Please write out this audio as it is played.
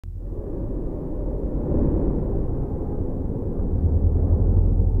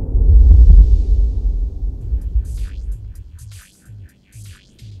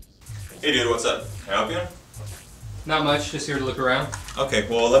Hey dude, what's up? Can I help you? Not much, just here to look around. Okay,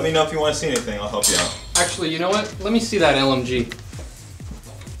 well let me know if you want to see anything, I'll help you out. Actually, you know what? Let me see that LMG.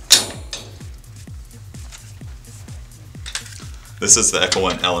 This is the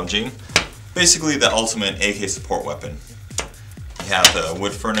Echo1 LMG. Basically the ultimate AK support weapon. You have the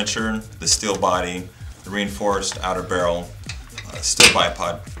wood furniture, the steel body, the reinforced outer barrel, steel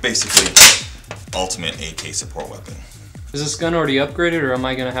bipod. Basically, ultimate AK support weapon. Is this gun already upgraded, or am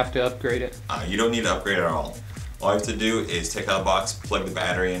I going to have to upgrade it? You don't need to upgrade it at all. All you have to do is take out the box, plug the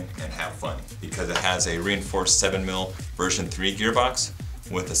battery in, and have fun. Because it has a reinforced 7mm version 3 gearbox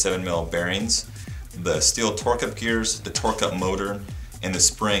with the 7mm bearings, the steel torque up gears, the torque up motor, and the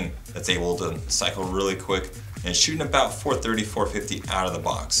spring that's able to cycle really quick and shooting about 430, 450 out of the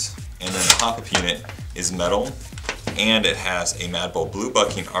box. And then the hop-up unit is metal, and it has a Mad Bull blue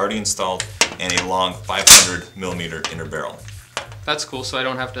bucking already installed and a long 500mm inner barrel. That's cool, so I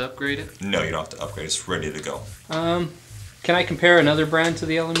don't have to upgrade it? No, you don't have to upgrade, it's ready to go. Can I compare another brand to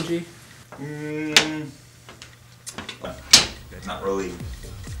the LMG? Not really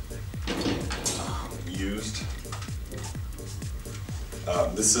used.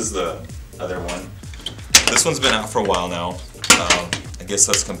 This is the other one. This one's been out for a while now. I guess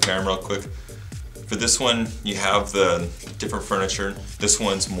let's compare them real quick. For this one, you have the different furniture. This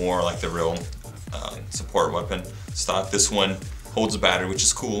one's more like the real support weapon stock. This one holds a battery, which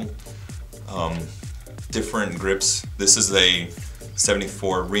is cool. Different grips. This is a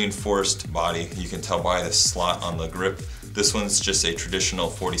 74 reinforced body. You can tell by the slot on the grip. This one's just a traditional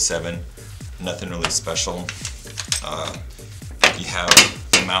 47. Nothing really special. You have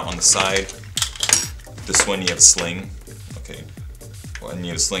the mount on the side. This one you have a sling. Okay. Well, and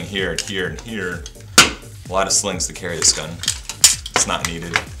you have a sling here, and here, and here. A lot of slings to carry this gun. It's not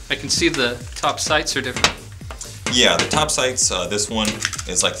needed. I can see the top sights are different. Yeah, the top sights, this one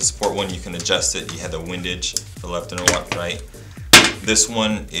is like the support one. You can adjust it. You have the windage, the left and the right. This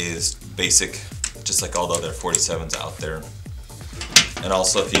one is basic, just like all the other 47s out there. And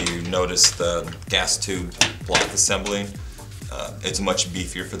also, if you notice the gas tube block assembly, it's much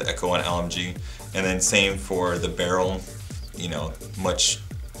beefier for the Echo1 LMG. And then same for the barrel, you know, much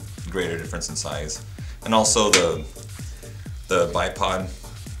greater difference in size. And also the bipod,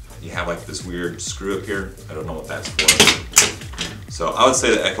 you have like this weird screw up here. I don't know what that's for. So I would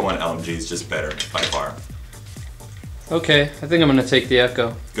say the Echo1 LMG is just better by far. Okay, I think I'm gonna take the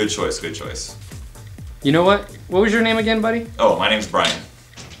Echo. Good choice, good choice. You know what? What was your name again, buddy? Oh, my name's Brian.